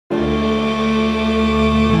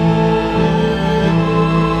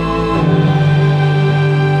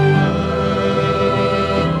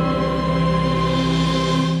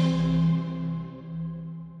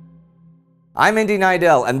I'm Indy and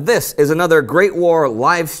Othais, and this is another Great War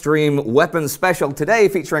live stream weapons special, today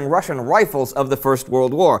featuring Russian rifles of the First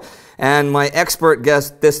World War. And my expert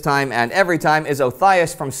guest this time and every time is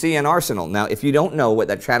Othais from C&Rsenal. Now, if you don't know what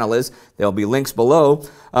that channel is, there'll be links below.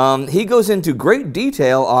 He goes into great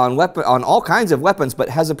detail on all kinds of weapons, but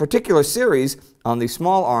has a particular series on the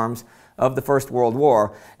small arms of the First World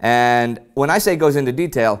War. And when I say goes into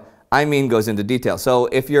detail, I mean goes into detail. So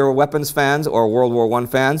if you're weapons fans or World War I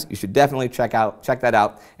fans, you should definitely check that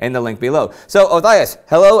out in the link below. So Othais,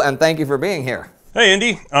 hello and thank you for being here. Hey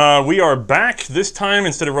Indy, we are back. This time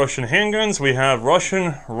instead of Russian handguns, we have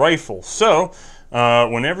Russian rifles. So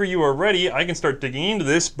whenever you are ready, I can start digging into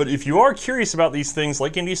this, but if you are curious about these things,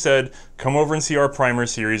 like Indy said, come over and see our primer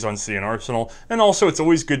series on C&Rsenal. And also, it's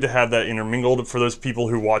always good to have that intermingled for those people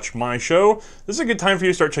who watch my show. This is a good time for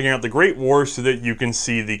you to start checking out the Great War so that you can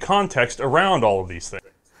see the context around all of these things.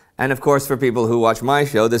 And of course, for people who watch my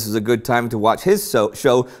show, this is a good time to watch his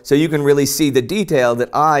show so you can really see the detail that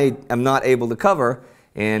I am not able to cover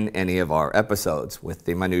in any of our episodes with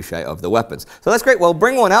the minutiae of the weapons. So that's great. Well,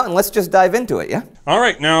 bring one out and let's just dive into it, yeah? All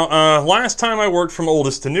right. Now, last time I worked from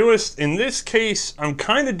oldest to newest. In this case, I'm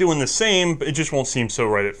kind of doing the same, but it just won't seem so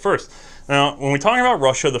right at first. Now, when we talk about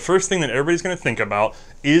Russia, the first thing that everybody's going to think about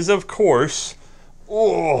is, of course,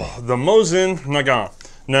 the Mosin-Nagant.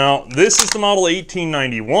 Now, this is the model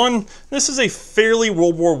 1891. This is a fairly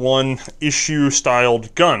World War I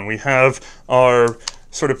issue-styled gun. We have our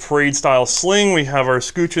sort of parade-style sling. We have our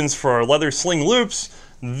scutcheons for our leather sling loops.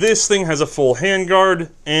 This thing has a full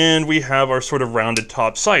handguard, and we have our sort of rounded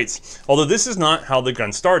top sights. Although this is not how the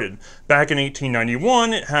gun started. Back in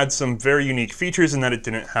 1891, it had some very unique features in that it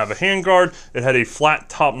didn't have a handguard, it had a flat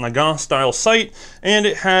top Nagant-style sight, and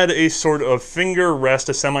it had a sort of finger rest,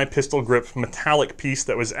 a semi-pistol grip metallic piece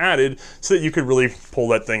that was added so that you could really pull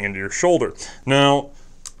that thing into your shoulder. Now,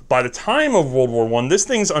 by the time of World War I, this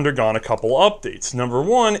thing's undergone a couple updates. Number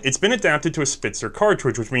one, it's been adapted to a Spitzer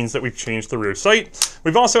cartridge, which means that we've changed the rear sight.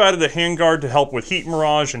 We've also added a handguard to help with heat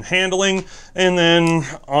mirage and handling. And then,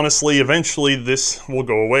 honestly, eventually this will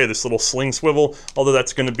go away, this little sling swivel, although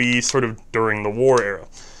that's going to be sort of during the war era.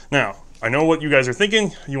 Now, I know what you guys are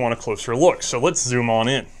thinking. You want a closer look, so let's zoom on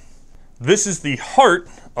in. This is the heart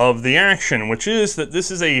of the action, which is that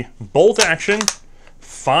this is a bolt-action,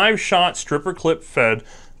 5-shot stripper clip fed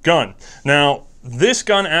gun. Now, this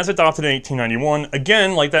gun, as adopted in 1891,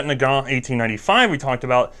 again, like that Nagant 1895 we talked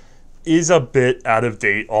about, is a bit out of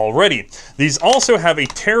date already. These also have a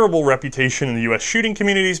terrible reputation in the US shooting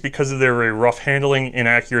communities because of their very rough handling,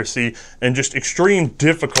 inaccuracy, and just extreme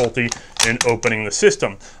difficulty in opening the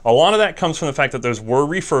system. A lot of that comes from the fact that those were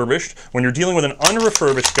refurbished. When you're dealing with an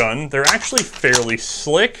unrefurbished gun, they're actually fairly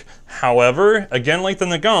slick. However, again, like the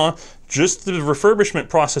Nagant, just the refurbishment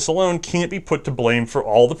process alone can't be put to blame for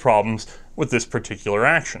all the problems with this particular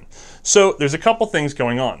action. So there's a couple things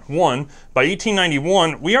going on. One, by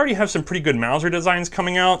 1891, we already have some pretty good Mauser designs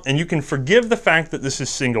coming out, and you can forgive the fact that this is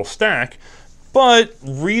single stack, but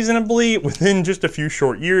reasonably, within just a few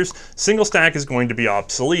short years, single stack is going to be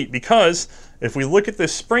obsolete because if we look at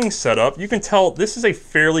this spring setup, you can tell this is a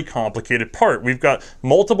fairly complicated part. We've got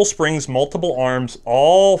multiple springs, multiple arms,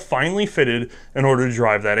 all finely fitted in order to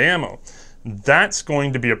drive that ammo. That's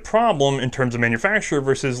going to be a problem in terms of manufacture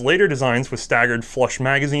versus later designs with staggered flush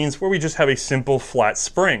magazines where we just have a simple flat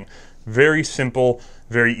spring. Very simple,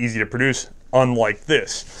 very easy to produce, unlike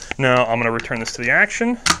this. Now, I'm gonna return this to the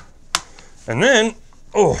action. And then,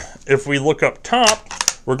 if we look up top,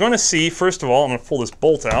 we're gonna see, first of all, I'm gonna pull this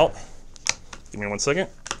bolt out. Give me 1 second.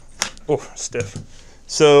 Stiff.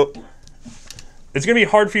 So, it's going to be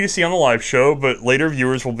hard for you to see on the live show, but later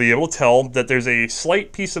viewers will be able to tell that there's a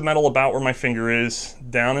slight piece of metal about where my finger is,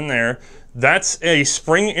 down in there. That's a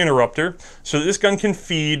spring interrupter, so that this gun can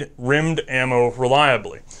feed rimmed ammo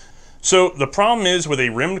reliably. So the problem is with a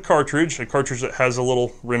rimmed cartridge, a cartridge that has a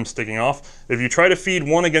little rim sticking off, if you try to feed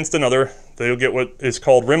one against another, they'll get what is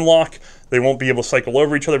called rim lock. They won't be able to cycle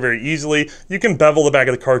over each other very easily. You can bevel the back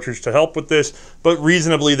of the cartridge to help with this, but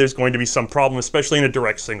reasonably there's going to be some problem, especially in a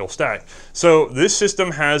direct single stack. So this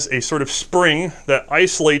system has a sort of spring that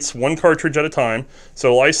isolates one cartridge at a time. So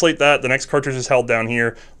it'll isolate that, the next cartridge is held down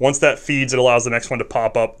here. Once that feeds, it allows the next one to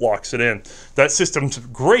pop up, locks it in. That system's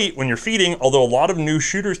great when you're feeding, although a lot of new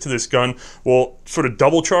shooters to this gun will sort of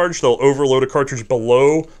double charge. They'll overload a cartridge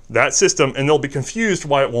below that system, and they'll be confused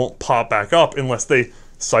why it won't pop back up unless they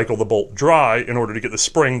cycle the bolt dry in order to get the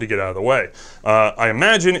spring to get out of the way. I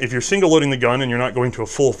imagine if you're single loading the gun and you're not going to a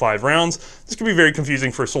full 5 rounds, this can be very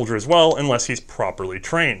confusing for a soldier as well, unless he's properly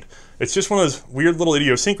trained. It's just one of those weird little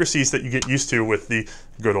idiosyncrasies that you get used to with the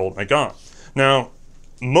good old Nagant. Now,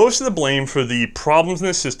 most of the blame for the problems in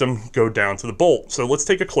the system go down to the bolt. So let's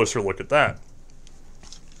take a closer look at that.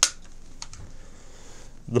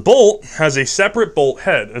 The bolt has a separate bolt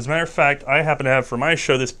head. As a matter of fact, I happen to have for my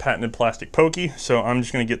show this patented plastic pokey, so I'm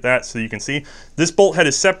just going to get that so you can see. This bolt head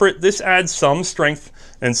is separate. This adds some strength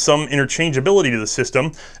and some interchangeability to the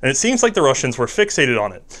system, and it seems like the Russians were fixated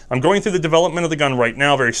on it. I'm going through the development of the gun right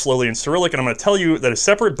now very slowly in Cyrillic, and I'm going to tell you that a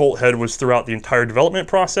separate bolt head was throughout the entire development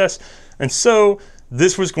process, and so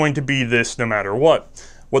this was going to be this no matter what.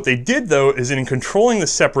 What they did, though, is in controlling the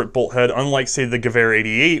separate bolt head, unlike, say, the Gewehr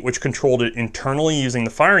 88, which controlled it internally using the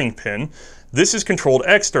firing pin, this is controlled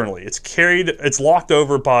externally. It's locked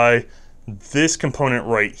over by this component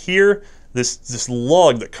right here, this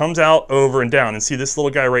lug that comes out over and down. And see this little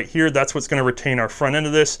guy right here? That's what's going to retain our front end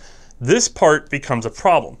of this. This part becomes a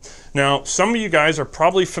problem. Now, some of you guys are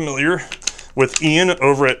probably familiar with Ian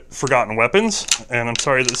over at Forgotten Weapons, and I'm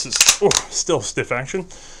sorry this is still stiff action.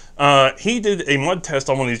 He did a mud test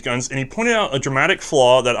on one of these guns, and he pointed out a dramatic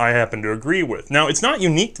flaw that I happen to agree with. Now, it's not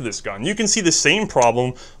unique to this gun. You can see the same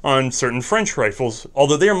problem on certain French rifles,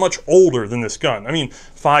 although they are much older than this gun. I mean,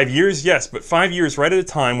 5 years, yes, but 5 years right at a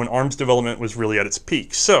time when arms development was really at its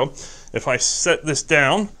peak. So, if I set this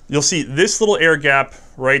down, you'll see this little air gap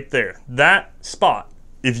right there. That spot.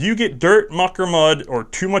 If you get dirt, muck, or mud, or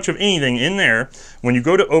too much of anything in there, when you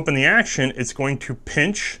go to open the action, it's going to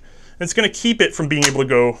pinch. It's going to keep it from being able to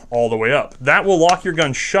go all the way up. That will lock your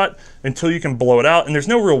gun shut until you can blow it out, and there's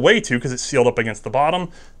no real way to because it's sealed up against the bottom.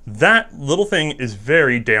 That little thing is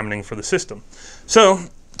very damaging for the system. So,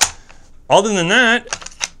 other than that,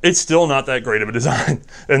 it's still not that great of a design.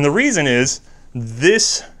 And the reason is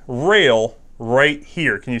this rail right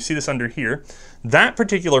here. Can you see this under here? That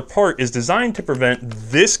particular part is designed to prevent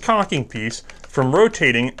this cocking piece from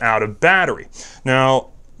rotating out of battery. Now,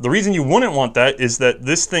 the reason you wouldn't want that is that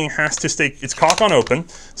this thing has to stay, it's cock on open.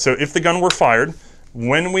 So if the gun were fired,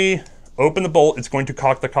 when we open the bolt, it's going to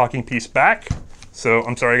cock the cocking piece back. So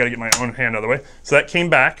I'm sorry, I gotta get my own hand out of the way. So that came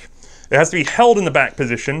back. It has to be held in the back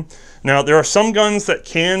position. Now there are some guns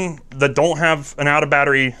that don't have an out of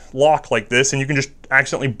battery lock like this, and you can just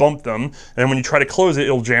accidentally bump them. And then when you try to close it,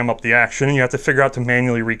 it'll jam up the action, and you have to figure out to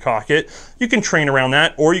manually recock it. You can train around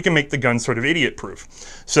that, or you can make the gun sort of idiot proof.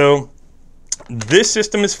 So this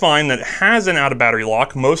system is fine that it has an out of battery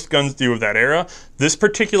lock. Most guns do of that era. This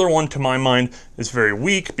particular one, to my mind, is very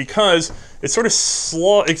weak because it sort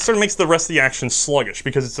of makes the rest of the action sluggish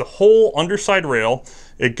because it's a whole underside rail.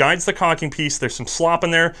 It guides the cocking piece. There's some slop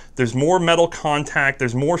in there. There's more metal contact.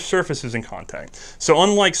 There's more surfaces in contact. So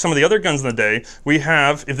unlike some of the other guns in the day, we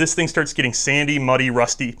have, if this thing starts getting sandy, muddy,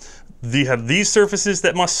 rusty, we have these surfaces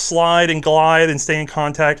that must slide and glide and stay in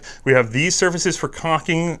contact. We have these surfaces for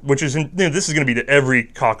cocking, which is, this is going to be to every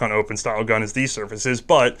cock on open style gun is these surfaces,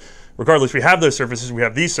 but regardless, we have those surfaces, we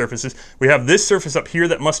have these surfaces. We have this surface up here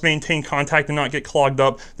that must maintain contact and not get clogged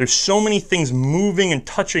up. There's so many things moving and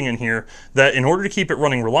touching in here that in order to keep it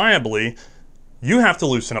running reliably, you have to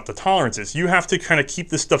loosen up the tolerances. You have to kind of keep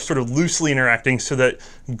this stuff sort of loosely interacting so that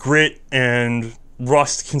grit and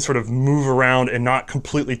rust can sort of move around and not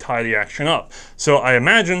completely tie the action up. So I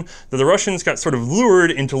imagine that the Russians got sort of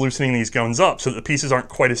lured into loosening these guns up so that the pieces aren't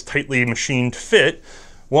quite as tightly machined fit.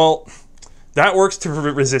 Well, that works to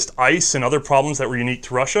resist ice and other problems that were unique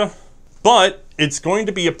to Russia, but it's going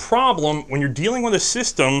to be a problem when you're dealing with a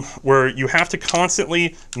system where you have to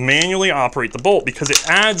constantly manually operate the bolt because it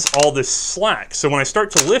adds all this slack. So when I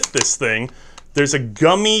start to lift this thing, there's a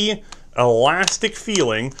gummy, elastic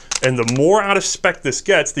feeling, and the more out of spec this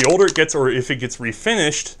gets, the older it gets, or if it gets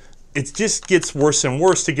refinished, it just gets worse and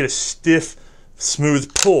worse to get a stiff,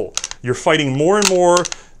 smooth pull. You're fighting more and more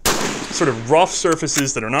sort of rough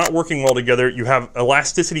surfaces that are not working well together. You have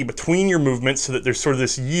elasticity between your movements so that there's sort of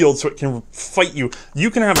this yield so it can fight you.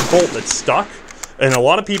 You can have a bolt that's stuck, and a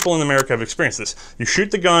lot of people in America have experienced this. You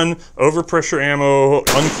shoot the gun, overpressure ammo,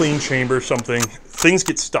 unclean chamber, something, things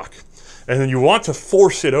get stuck. And then you want to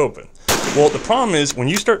force it open. Well, the problem is when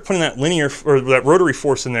you start putting that linear or that rotary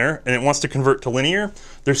force in there and it wants to convert to linear,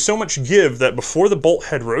 there's so much give that before the bolt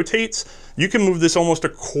head rotates, you can move this almost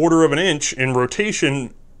 1/4 of an inch in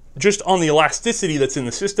rotation just on the elasticity that's in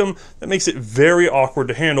the system. That makes it very awkward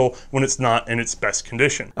to handle when it's not in its best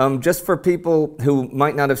condition. Just for people who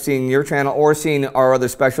might not have seen your channel or seen our other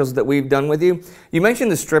specials that we've done with you, you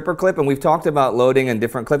mentioned the stripper clip, and we've talked about loading and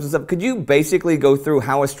different clips and stuff. Could you basically go through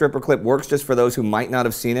how a stripper clip works just for those who might not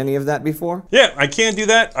have seen any of that before? Yeah, I can do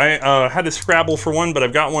that. I had to scrabble for one, but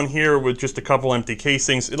I've got one here with just a couple empty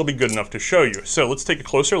casings. It'll be good enough to show you. So let's take a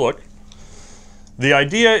closer look. The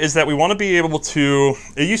idea is that we want to be able to,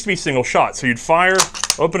 it used to be single shot, so you'd fire,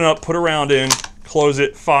 open it up, put a round in, close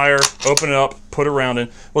it, fire, open it up, put a round in.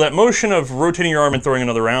 Well, that motion of rotating your arm and throwing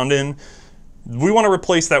another round in, we want to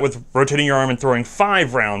replace that with rotating your arm and throwing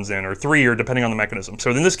 5 rounds in, or 3, or depending on the mechanism.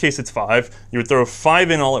 So in this case, it's 5. You would throw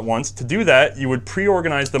 5 in all at once. To do that, you would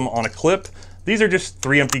pre-organize them on a clip. These are just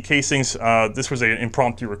 3 empty casings. This was an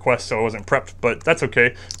impromptu request, so I wasn't prepped, but that's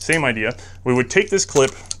okay. Same idea. We would take this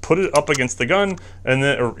clip, put it up against the gun, and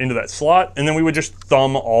then or into that slot, and then we would just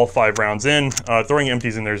thumb all 5 rounds in. Throwing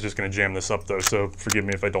empties in there is just going to jam this up, though, so forgive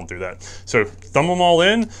me if I don't do that. So thumb them all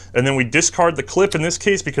in, and then we discard the clip in this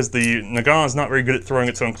case because the Nagant is not very good at throwing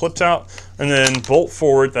its own clips out, and then bolt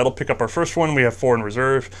forward. That'll pick up our first one. We have 4 in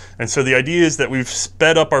reserve, and so the idea is that we've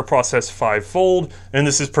sped up our process 5-fold, and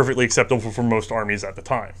this is perfectly acceptable for most armies at the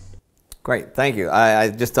time. Great, thank you. I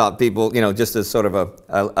just thought people, just as sort of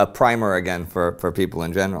a primer again for people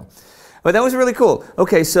in general. But that was really cool.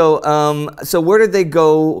 Okay, so so where did they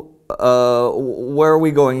go? Where are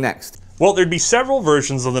we going next? Well, there'd be several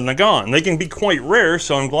versions of the Nagant. They can be quite rare,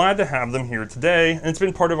 so I'm glad to have them here today. And it's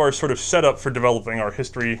been part of our sort of setup for developing our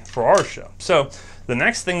history for our show. So the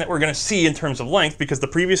next thing that we're going to see in terms of length, because the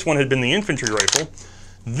previous one had been the infantry rifle,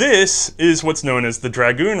 this is what's known as the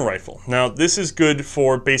Dragoon rifle. Now, this is good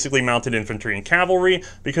for basically mounted infantry and cavalry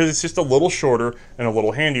because it's just a little shorter and a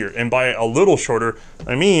little handier. And by a little shorter,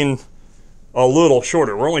 I mean a little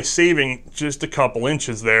shorter. We're only saving just a couple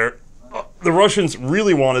inches there. The Russians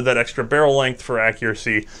really wanted that extra barrel length for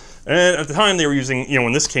accuracy. And at the time they were using,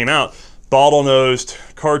 when this came out, bottle-nosed,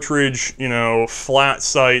 cartridge, flat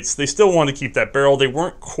sights. They still wanted to keep that barrel. They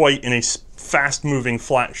weren't quite in a fast-moving,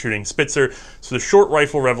 flat-shooting Spitzer, so the short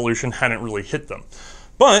rifle revolution hadn't really hit them.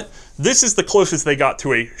 But this is the closest they got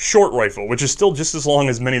to a short rifle, which is still just as long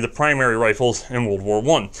as many of the primary rifles in World War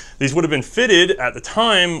I. These would have been fitted at the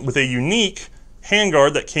time with a unique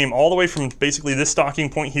handguard that came all the way from basically this stocking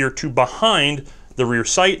point here to behind the rear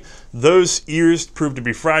sight. Those ears proved to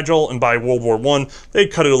be fragile, and by World War I, they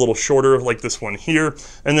cut it a little shorter, like this one here.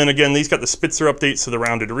 And then again, these got the Spitzer update, so the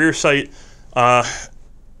rounded rear sight.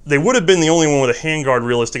 They would have been the only one with a handguard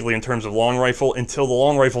realistically in terms of long rifle until the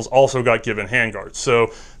long rifles also got given handguards. So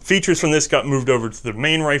features from this got moved over to the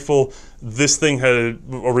main rifle. This thing had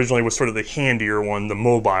originally was sort of the handier one, the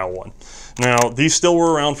mobile one. Now, these still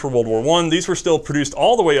were around for World War I. These were still produced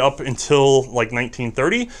all the way up until like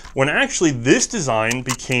 1930, when actually this design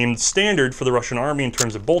became standard for the Russian army in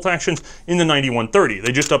terms of bolt actions in the 9130.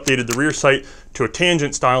 They just updated the rear sight to a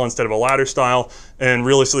tangent style instead of a ladder style, and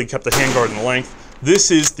realistically kept the handguard in the length.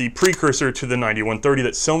 This is the precursor to the 9130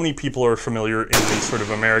 that so many people are familiar in the sort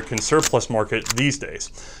of American surplus market these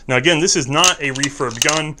days. Now again, this is not a refurbed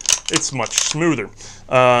gun. It's much smoother.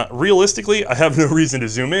 Realistically, I have no reason to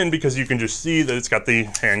zoom in because you can just see that it's got the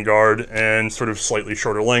handguard and sort of slightly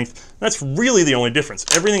shorter length. That's really the only difference.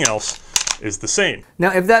 Everything else is the same.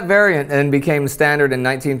 Now, if that variant then became standard in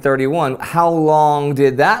 1931, how long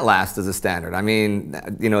did that last as a standard? I mean,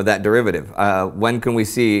 that derivative. When can we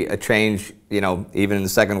see a change, even in the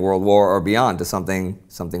Second World War or beyond, to something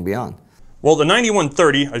beyond? Well, the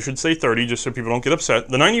 9130, I should say 30 just so people don't get upset,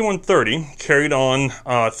 the 9130 carried on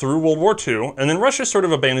through World War II, and then Russia sort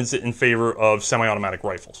of abandons it in favor of semi-automatic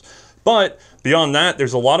rifles. But beyond that,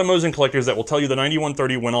 there's a lot of Mosin collectors that will tell you the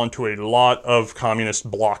 9130 went on to a lot of communist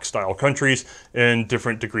bloc-style countries in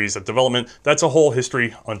different degrees of development. That's a whole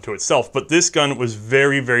history unto itself. But this gun was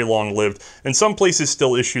very, very long-lived, and some places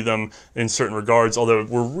still issue them in certain regards, although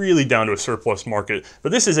we're really down to a surplus market.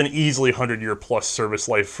 But this is an easily 100-year-plus service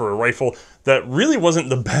life for a rifle that really wasn't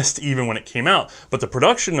the best even when it came out. But the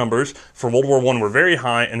production numbers for World War I were very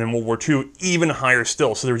high, and then World War II even higher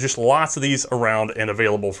still. So there were just lots of these around and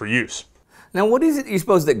available for use. Now, what is it you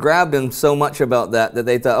suppose that grabbed them so much about that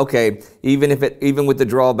they thought, okay, even with the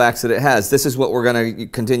drawbacks that it has, this is what we're going to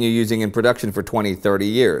continue using in production for 20, 30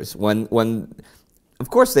 years? When of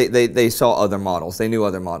course, they saw other models, they knew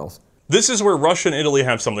other models. This is where Russia and Italy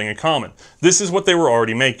have something in common. This is what they were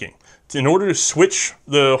already making. In order to switch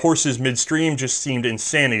the horses midstream just seemed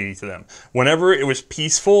insanity to them. Whenever it was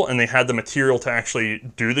peaceful and they had the material to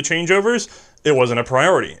actually do the changeovers, it wasn't a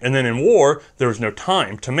priority. And then in war, there was no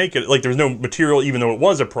time to make it, like there was no material even though it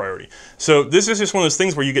was a priority. So this is just one of those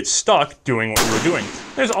things where you get stuck doing what you were doing.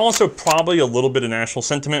 There's also probably a little bit of national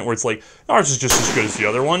sentiment where it's like, ours is just as good as the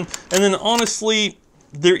other one. And then honestly,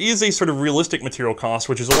 there is a sort of realistic material cost,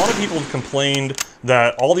 which is a lot of people have complained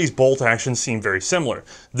that all these bolt actions seem very similar.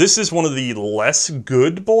 This is one of the less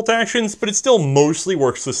good bolt actions, but it still mostly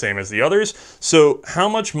works the same as the others. So how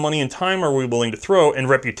much money and time are we willing to throw, and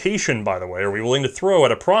reputation, by the way, are we willing to throw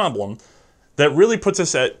at a problem that really puts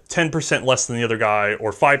us at 10% less than the other guy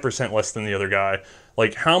or 5% less than the other guy.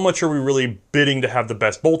 Like, how much are we really bidding to have the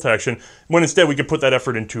best bolt action when instead we could put that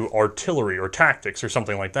effort into artillery or tactics or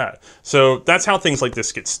something like that? So that's how things like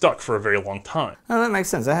this get stuck for a very long time. Oh, that makes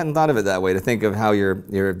sense. I hadn't thought of it that way, to think of how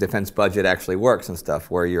your defense budget actually works and stuff,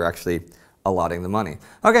 where you're actually allotting the money.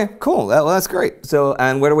 Okay, cool. Well, that's great. So,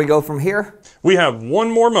 and where do we go from here? We have one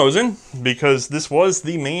more Mosin, because this was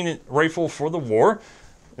the main rifle for the war.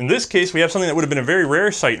 In this case, we have something that would have been a very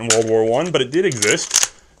rare sight in World War I, but it did exist.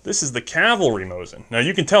 This is the cavalry Mosin. Now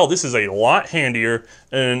you can tell this is a lot handier,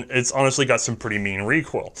 and it's honestly got some pretty mean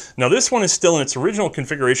recoil. Now this one is still in its original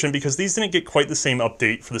configuration because these didn't get quite the same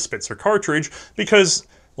update for the Spitzer cartridge, because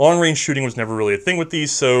long-range shooting was never really a thing with these,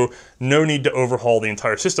 so no need to overhaul the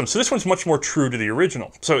entire system. So this one's much more true to the original.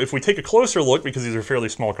 So if we take a closer look, because these are fairly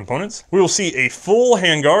small components, we will see a full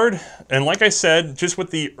handguard. And like I said, just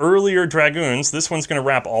with the earlier Dragoons, this one's going to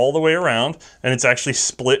wrap all the way around, and it's actually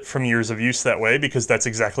split from years of use that way, because that's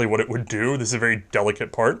exactly what it would do. This is a very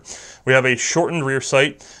delicate part. We have a shortened rear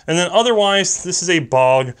sight, and then otherwise, this is a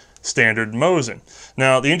bog standard Mosin.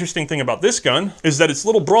 Now, the interesting thing about this gun is that its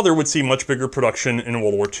little brother would see much bigger production in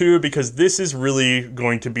World War II, because this is really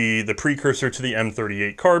going to be the precursor to the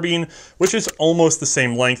M38 carbine, which is almost the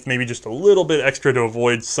same length, maybe just a little bit extra to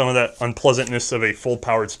avoid some of that unpleasantness of a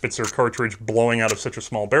full-powered Spitzer cartridge blowing out of such a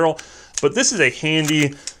small barrel. But this is a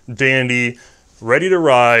handy, dandy, ready to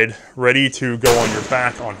ride, ready to go on your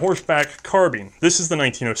back on horseback carbine. This is the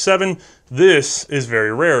 1907. This is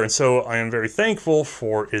very rare, and so I am very thankful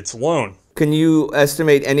for its loan. Can you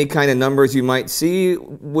estimate any kind of numbers you might see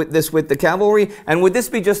with the cavalry? And would this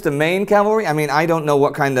be just the main cavalry? I mean, I don't know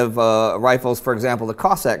what kind of rifles, for example, the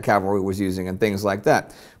Cossack cavalry was using and things like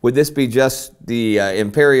that. Would this be just the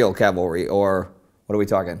Imperial cavalry, or what are we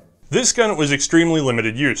talking? This gun was extremely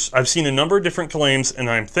limited use. I've seen a number of different claims, and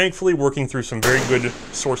I'm thankfully working through some very good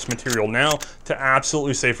source material now to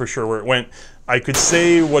absolutely say for sure where it went. I could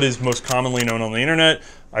say what is most commonly known on the internet.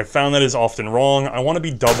 I found that is often wrong. I want to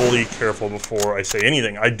be doubly careful before I say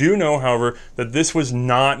anything. I do know, however, that this was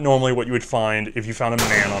not normally what you would find if you found a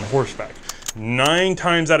man on horseback. 9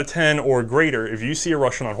 times out of 10 or greater, if you see a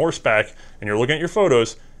Russian on horseback and you're looking at your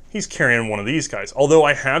photos, he's carrying one of these guys. Although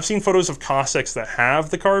I have seen photos of Cossacks that have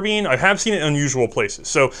the carbine, I have seen it in unusual places.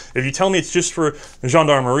 So if you tell me it's just for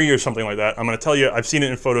gendarmerie or something like that, I'm going to tell you I've seen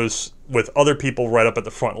it in photos with other people right up at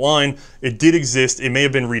the front line. It did exist. It may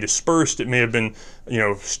have been redispersed. It may have been, you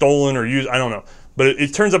know, stolen or used. I don't know. But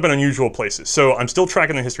it turns up in unusual places. So I'm still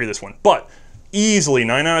tracking the history of this one. But easily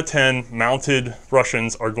 9 out of 10 mounted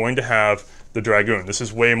Russians are going to have the Dragoon. This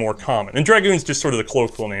is way more common. And Dragoon's just sort of the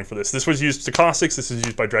colloquial name for this. This was used to Cossacks, this is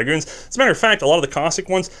used by Dragoons. As a matter of fact, a lot of the Cossack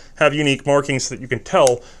ones have unique markings so that you can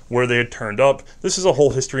tell where they had turned up. This is a whole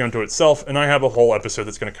history unto itself, and I have a whole episode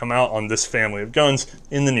that's going to come out on this family of guns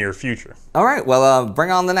in the near future. All right, well,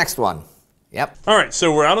 bring on the next one. Yep. All right,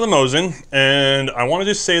 so we're out of the Mosin, and I want to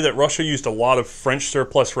just say that Russia used a lot of French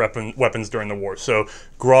surplus weapons during the war. So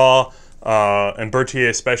Gras, and Berthier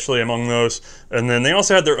especially among those. And then they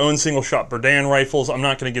also had their own single-shot Berdan rifles. I'm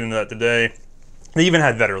not going to get into that today. They even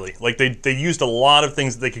had Vetterli. Like, they used a lot of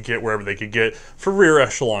things that they could get wherever they could get for rear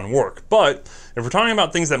echelon work. But if we're talking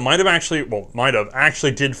about things that might have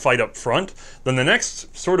actually did fight up front, then the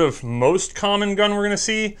next sort of most common gun we're going to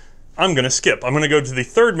see, I'm going to skip. I'm going to go to the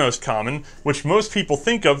third most common, which most people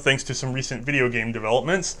think of thanks to some recent video game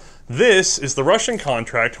developments. This is the Russian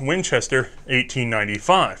contract Winchester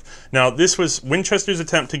 1895. Now, this was Winchester's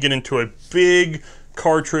attempt to get into a big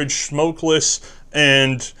cartridge, smokeless,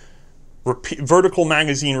 and vertical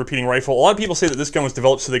magazine repeating rifle. A lot of people say that this gun was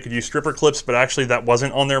developed so they could use stripper clips, but actually that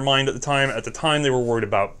wasn't on their mind at the time. At the time, they were worried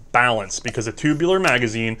about balance, because a tubular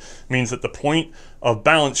magazine means that the point of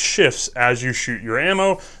balance shifts as you shoot your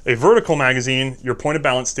ammo. A vertical magazine, your point of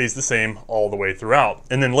balance stays the same all the way throughout.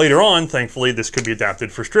 And then later on, thankfully, this could be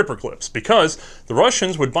adapted for stripper clips, because the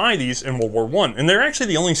Russians would buy these in World War I, and they're actually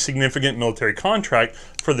the only significant military contract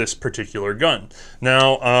for this particular gun.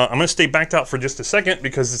 Now, I'm going to stay backed out for just a second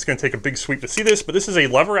because it's going to take a big sweep to see this, but this is a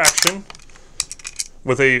lever action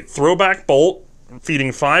with a throwback bolt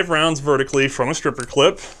feeding 5 rounds vertically from a stripper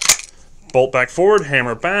clip. Bolt back forward,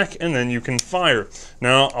 hammer back, and then you can fire.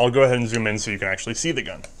 Now, I'll go ahead and zoom in so you can actually see the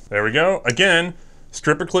gun. There we go. Again,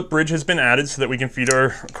 stripper clip bridge has been added so that we can feed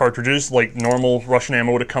our cartridges like normal Russian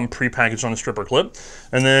ammo would have come pre-packaged on a stripper clip.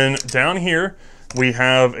 And then down here, we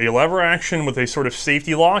have a lever action with a sort of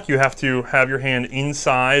safety lock. You have to have your hand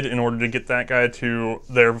inside in order to get that guy to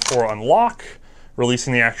therefore unlock,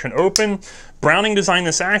 releasing the action open. Browning designed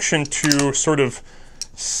this action to sort of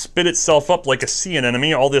spit itself up like a sea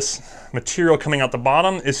anemone. All this material coming out the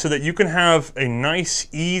bottom is so that you can have a nice,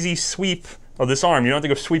 easy sweep of this arm. You don't have to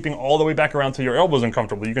go sweeping all the way back around till your elbow's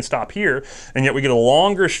uncomfortable. You can stop here, and yet we get a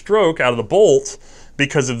longer stroke out of the bolt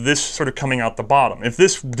because of this sort of coming out the bottom. If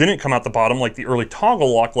this didn't come out the bottom, like the early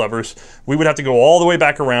toggle lock levers, we would have to go all the way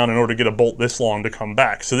back around in order to get a bolt this long to come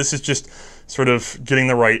back. So this is just sort of getting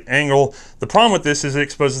the right angle. The problem with this is it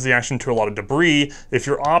exposes the action to a lot of debris if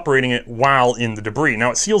you're operating it while in the debris.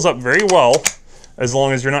 Now it seals up very well as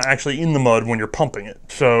long as you're not actually in the mud when you're pumping it.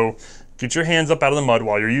 So get your hands up out of the mud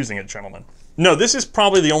while you're using it, gentlemen. No, this is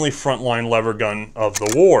probably the only frontline lever gun of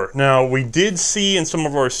the war. Now, we did see in some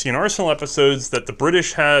of our C&Rsenal episodes that the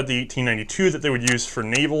British had the 1892 that they would use for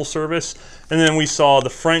naval service, and then we saw the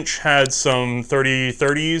French had some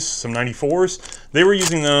 30-30s, some 94s. They were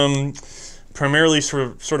using them primarily sort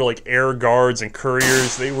of like air guards and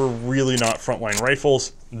couriers. They were really not frontline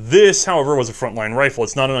rifles. This, however, was a frontline rifle.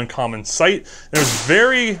 It's not an uncommon sight. And it was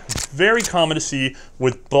very, very common to see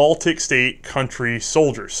with Baltic state country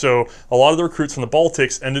soldiers. So a lot of the recruits from the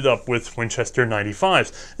Baltics ended up with Winchester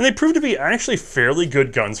 95s. And they proved to be actually fairly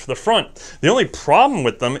good guns for the front. The only problem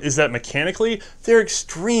with them is that mechanically, they're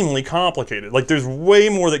extremely complicated. Like, there's way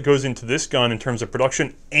more that goes into this gun in terms of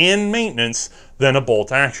production and maintenance than a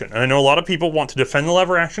bolt action. And I know a lot of people want to defend the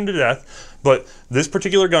lever action to death, but this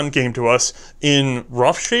particular gun came to us in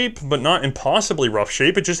rough shape, but not impossibly rough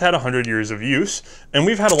shape. It just had 100 years of use. And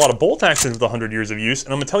we've had a lot of bolt actions with 100 years of use.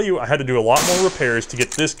 And I'm gonna tell you, I had to do a lot more repairs to get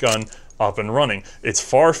this gun up and running. It's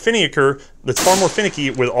far more finicky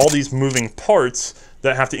with all these moving parts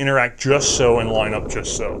that have to interact just so and line up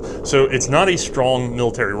just so. So it's not a strong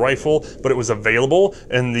military rifle, but it was available,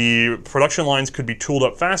 and the production lines could be tooled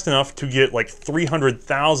up fast enough to get like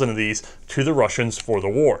 300,000 of these to the Russians for the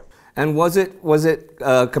war. And was it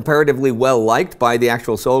comparatively well liked by the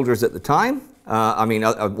actual soldiers at the time? I mean,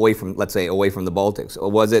 away from, let's say, away from the Baltics. Or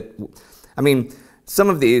was it, I mean, some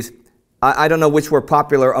of these, I don't know which were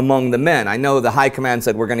popular among the men. I know the high command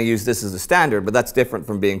said we're going to use this as a standard, but that's different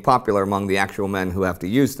from being popular among the actual men who have to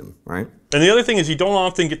use them, right? And the other thing is you don't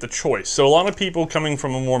often get the choice. So a lot of people coming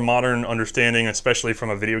from a more modern understanding, especially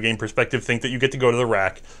from a video game perspective, think that you get to go to the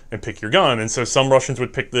rack and pick your gun. And so some Russians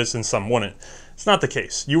would pick this and some wouldn't. It's not the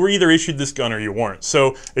case. You were either issued this gun or you weren't.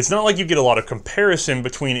 So it's not like you get a lot of comparison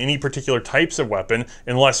between any particular types of weapon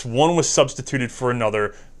unless one was substituted for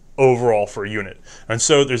another overall for a unit. And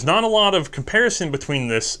so there's not a lot of comparison between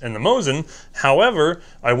this and the Mosin. However,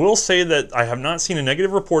 I will say that I have not seen a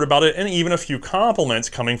negative report about it, and even a few compliments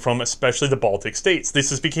coming from especially the Baltic states. This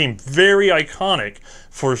has become very iconic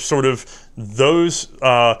for sort of those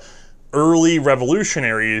early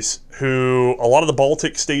revolutionaries who, a lot of the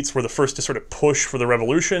Baltic states were the first to sort of push for the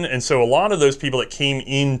revolution, and so a lot of those people that came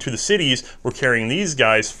into the cities were carrying these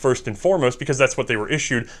guys first and foremost because that's what they were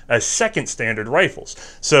issued as second standard rifles.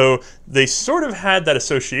 So they sort of had that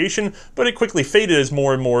association, but it quickly faded as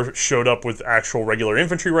more and more showed up with actual regular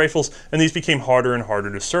infantry rifles, and these became harder and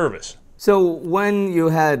harder to service. So when you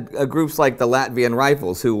had groups like the Latvian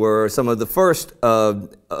Rifles, who were some of the first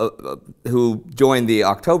who joined the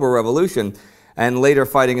October Revolution and later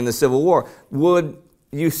fighting in the Civil War, would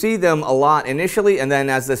you see them a lot initially, and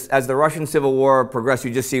then as the Russian Civil War progressed,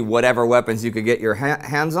 you just see whatever weapons you could get your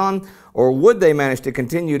hands on? Or would they manage to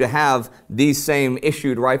continue to have these same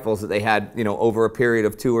issued rifles that they had, you know, over a period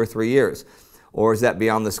of 2 or 3 years? Or is that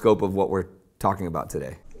beyond the scope of what we're talking about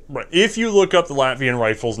today? Right. If you look up the Latvian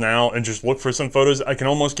rifles now and just look for some photos, I can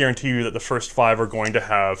almost guarantee you that the first 5 are going to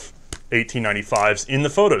have 1895s in the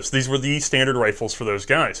photos. These were the standard rifles for those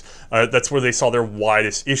guys. That's where they saw their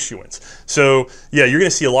widest issuance. So yeah, you're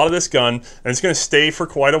going to see a lot of this gun, and it's going to stay for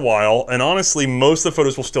quite a while. And honestly, most of the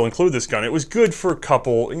photos will still include this gun. It was good for a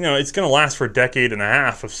couple, you know, it's going to last for a decade and a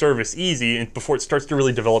half of service easy and before it starts to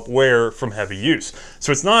really develop wear from heavy use.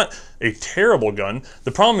 So it's not a terrible gun.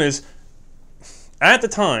 The problem is, at the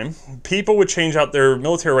time, people would change out their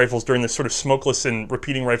military rifles during this sort of smokeless and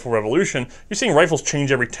repeating rifle revolution. You're seeing rifles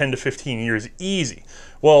change every 10 to 15 years easy.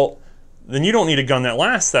 Well, then you don't need a gun that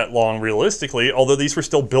lasts that long realistically, although these were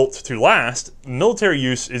still built to last. Military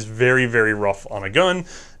use is very, very rough on a gun,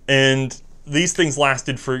 and these things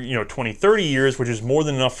lasted for, you know, 20, 30 years, which is more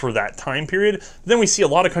than enough for that time period. Then we see a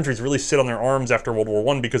lot of countries really sit on their arms after World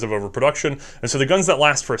War I because of overproduction, and so the guns that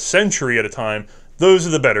last for a century at a time, those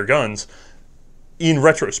are the better guns in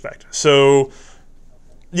retrospect. So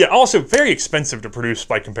yeah, also very expensive to produce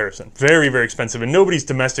by comparison. Very, very expensive, and nobody's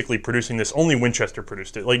domestically producing this. Only Winchester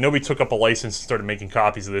produced it. Like, nobody took up a license and started making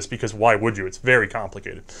copies of this because why would you? It's very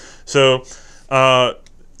complicated. So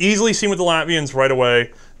easily seen with the Latvians right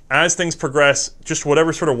away. As things progress, just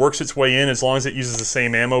whatever sort of works its way in, as long as it uses the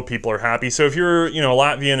same ammo, people are happy. So if you're, you know, a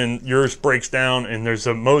Latvian and yours breaks down and there's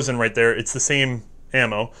a Mosin right there, it's the same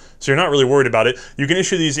ammo, so you're not really worried about it. You can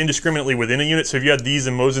issue these indiscriminately within a unit, so if you had these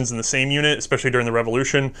and Mosins in the same unit, especially during the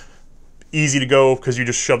Revolution, easy to go because you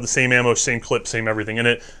just shove the same ammo, same clip, same everything in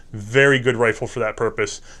it. Very good rifle for that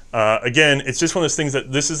purpose. Again, it's just one of those things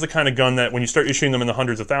that this is the kind of gun that when you start issuing them in the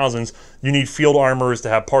hundreds of thousands, you need field armorers to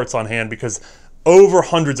have parts on hand, because over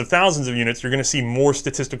hundreds of thousands of units, you're going to see more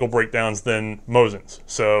statistical breakdowns than Mosins.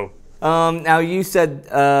 So now you said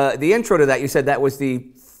the intro to that, you said that was the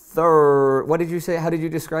third, what did you say? How did you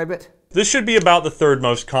describe it? This should be about the third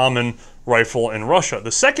most common rifle in Russia.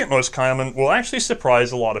 The second most common will actually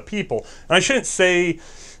surprise a lot of people. And I shouldn't say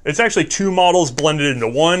it's actually two models blended into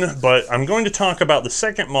one, but I'm going to talk about the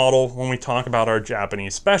second model when we talk about our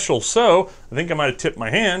Japanese special. So I think I might have tipped my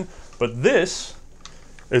hand, but this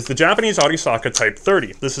is the Japanese Arisaka Type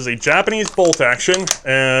 30. This is a Japanese bolt action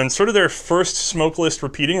and sort of their first smokeless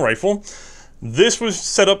repeating rifle. This was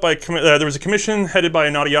set up by, there was a commission headed by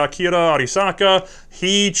Akira Arisaka.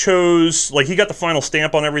 He chose, like, he got the final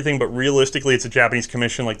stamp on everything, but realistically it's a Japanese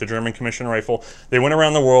commission, like the German commission rifle. They went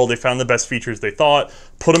around the world, they found the best features they thought,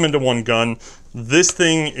 put them into one gun. This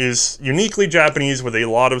thing is uniquely Japanese with a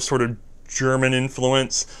lot of sort of German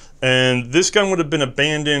influence. And this gun would have been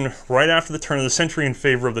abandoned right after the turn of the century in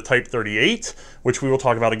favor of the Type 38, which we will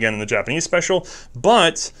talk about again in the Japanese special.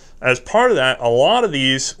 But as part of that, a lot of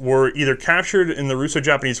these were either captured in the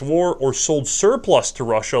Russo-Japanese War or sold surplus to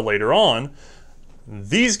Russia later on.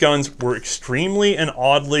 These guns were extremely and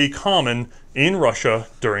oddly common in Russia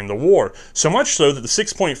during the war. So much so that the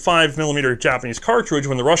 6.5mm Japanese cartridge,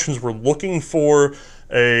 when the Russians were looking for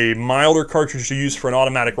a milder cartridge to use for an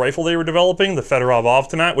automatic rifle they were developing, the Fedorov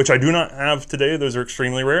Automat, which I do not have today, those are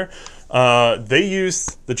extremely rare, they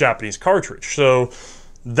used the Japanese cartridge. So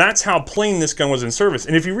that's how plain this gun was in service.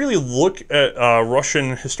 And if you really look at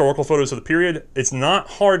Russian historical photos of the period, it's not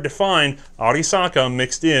hard to find Arisaka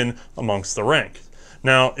mixed in amongst the rank.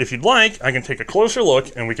 Now, if you'd like, I can take a closer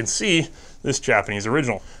look and we can see this Japanese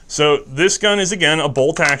original. So this gun is, again, a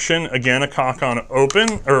bolt action, again, a cock on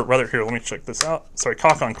open, or rather, here, let me check this out. Sorry,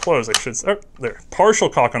 cock on close, I should say. Oh, there, partial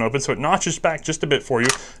cock on open, so it notches back just a bit for you,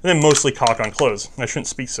 and then mostly cock on close. I shouldn't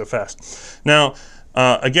speak so fast. Now,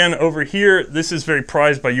 again, over here, this is very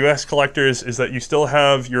prized by US collectors, is that you still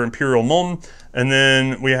have your Imperial Mon, and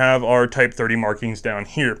then we have our Type 30 markings down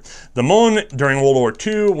here. The Mon, during World War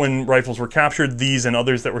II, when rifles were captured, these and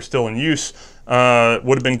others that were still in use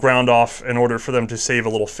would have been ground off in order for them to save a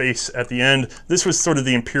little face at the end. This was sort of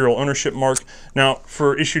the Imperial ownership mark. Now,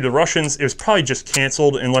 for issue to Russians, it was probably just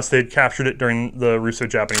canceled unless they had captured it during the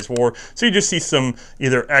Russo-Japanese War. So you just see some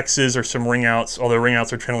either X's or some ring outs, although ring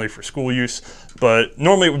outs are generally for school use. But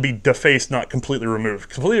normally it would be defaced, not completely removed.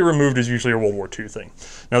 Completely removed is usually a World War II thing.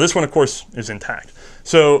 Now this one, of course, is intact.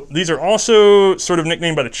 So these are also sort of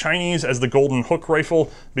nicknamed by the Chinese as the Golden Hook rifle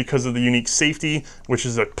because of the unique safety, which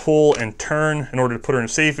is a pull and turn in order to put her in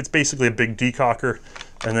safe. It's basically a big decocker,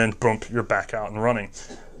 and then boom, you're back out and running.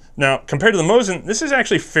 Now, compared to the Mosin, this is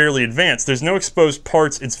actually fairly advanced. There's no exposed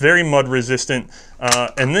parts. It's very mud resistant.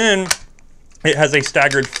 And then it has a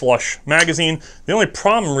staggered flush magazine. The only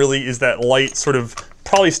problem really is that light sort of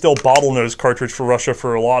probably still bottlenose cartridge for Russia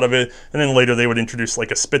for a lot of it, and then later they would introduce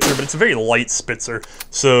like a Spitzer, but it's a very light Spitzer.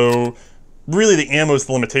 So really the ammo is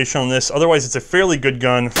the limitation on this. Otherwise it's a fairly good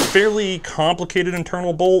gun, fairly complicated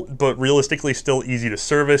internal bolt, but realistically still easy to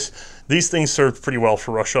service. These things served pretty well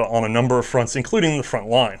for Russia on a number of fronts, including the front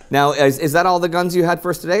line. Now, is that all the guns you had for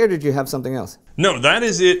us today, or did you have something else? No, that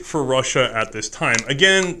is it for Russia at this time.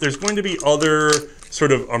 Again, there's going to be other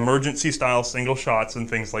sort of emergency style single shots and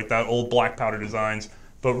things like that, old black powder designs.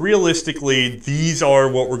 But realistically, these are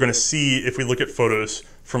what we're going to see if we look at photos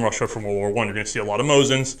from Russia from World War I. You're going to see a lot of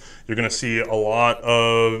Mosins. You're going to see a lot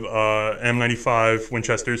of M95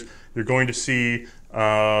 Winchesters. You're going to see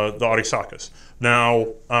the Arisakas.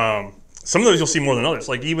 Now, some of those you'll see more than others.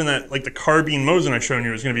 Like even that, like the carbine Mosin I've shown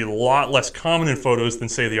you is going to be a lot less common in photos than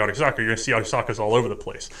say the Arisaka. You're going to see Arisakas all over the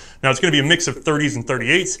place. Now it's going to be a mix of 30s and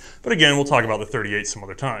 38s, but again, we'll talk about the 38s some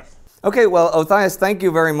other time. Okay, well, Othais, thank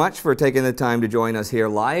you very much for taking the time to join us here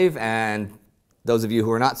live, and those of you who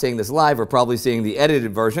are not seeing this live are probably seeing the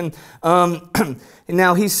edited version.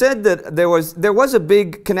 Now, he said that there was a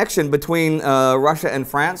big connection between Russia and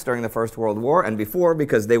France during the First World War and before,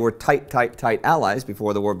 because they were tight allies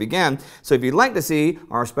before the war began. So if you'd like to see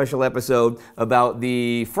our special episode about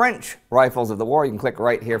the French rifles of the war, you can click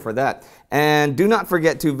right here for that. And do not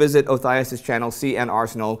forget to visit Othais' channel,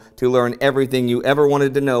 C&Rsenal, to learn everything you ever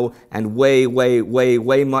wanted to know and way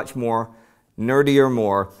much more, nerdier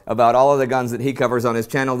more, about all of the guns that he covers on his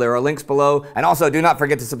channel. There are links below. And also, do not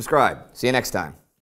forget to subscribe. See you next time.